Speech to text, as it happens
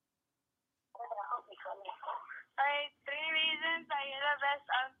Alright, 3 reasons why you're the best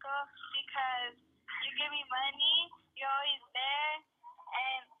uncle. Because you give me money, you're always there,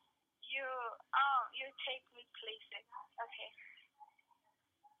 and you take me places. Okay.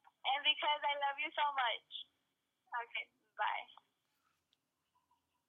 And because I love you so much. Okay, bye.